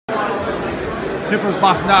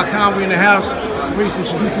PitbullsBoxing.com. We're in the house. Maurice,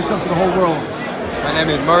 introduce yourself to the whole world. My name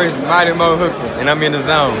is Maurice Hooker, and I'm in the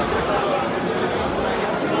zone.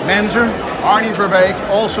 Manager? Arnie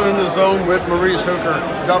also in the zone with Maurice Hooker,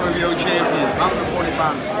 WBO champion, 140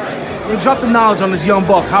 pounds. You drop the knowledge on this young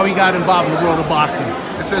buck, how he got involved in the world of boxing.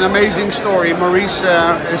 It's an amazing story. Maurice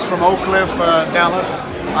is from Oak Cliff, Dallas.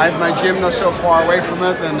 I have my gym not so far away from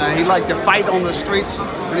it, and he liked to fight on the streets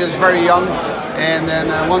when he was very young. And then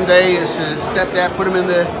one day his stepdad put him in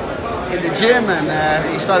the gym, and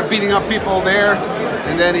he started beating up people there.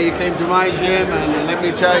 And then he came to my gym, and let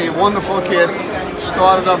me tell you, wonderful kid.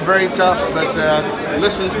 Started off very tough, but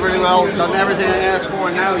listens really well, done everything I asked for,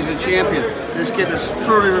 and now he's a champion. This kid is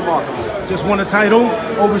truly remarkable. Just won a title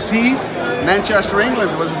overseas? Manchester,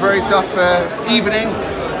 England. It was a very tough evening,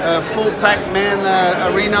 full-packed man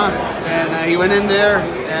arena, and he went in there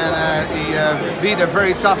and he beat a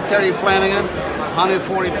very tough Terry Flanagan,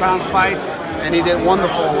 140-pound fight, and he did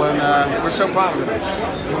wonderful, and we're so proud of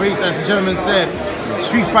him. Maurice, as the gentleman said,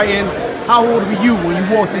 street fighting. How old were you when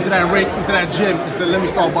you walked into that ring, into that gym, and said, "Let me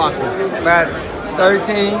start boxing"? About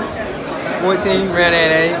 13, 14, around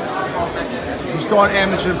that age. You started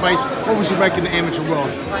amateur fights. What was your record in the amateur world?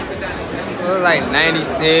 It was like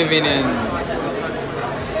 97 and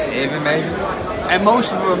 7 maybe. And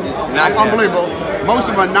most of them, unbelievable, most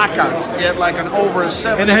of them are knockouts. He had like an over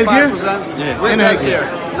 75%. Yeah. With headgear,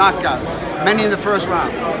 knockouts. Many in the first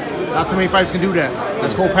round. Not too many fights can do that.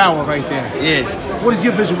 That's called power right there. Yes. What is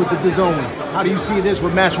your vision with the DAZN? How do you see this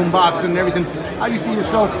with matchroom boxing and everything? How do you see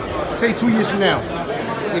yourself, say 2 years from now?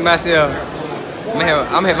 See myself, I'm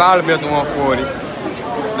gonna have all the belts at 140.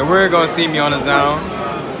 The world gonna see me on the zone.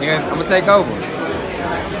 And I'm gonna take over.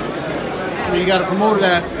 You got a promoter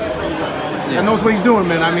that knows what he's doing,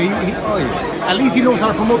 man. I mean, at least he knows how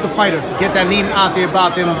to promote the fighters, get that name out there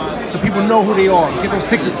about them, so people know who they are. Get those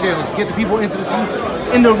ticket sales, get the people into the seats,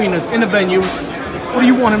 in the arenas, in the venues. What do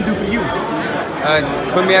you want him to do for you? Just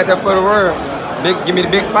put me out there for the world. Give me the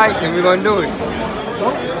big fights, and we're gonna do it.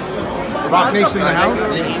 Rock Nation in the house.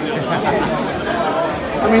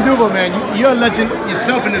 I mean, Dubo, man, you're a legend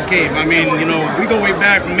yourself in this game. I mean, you know, we go way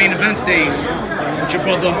back from main event days with your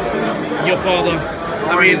brother, your father.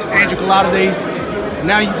 I mean, Andrew Collada days.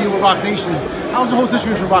 Now you deal with Rock Nation. How's the whole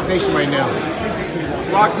situation with Rock Nation right now?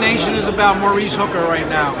 Rock Nation is about Maurice Hooker right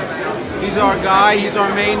now. He's our guy, he's our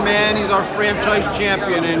main man, he's our franchise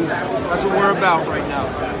champion, and that's what we're about right now.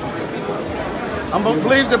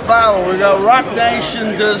 Believe the power. We got Rock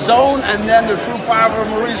Nation, DAZN, and then the true power of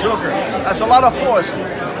Maurice Hooker. That's a lot of force.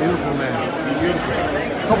 Beautiful, man. Beautiful.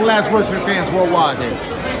 Couple last words for the fans worldwide there.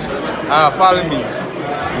 Follow me.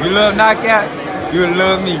 If you love knockout, you'll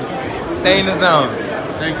love me. Stay in the zone.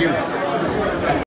 Thank you.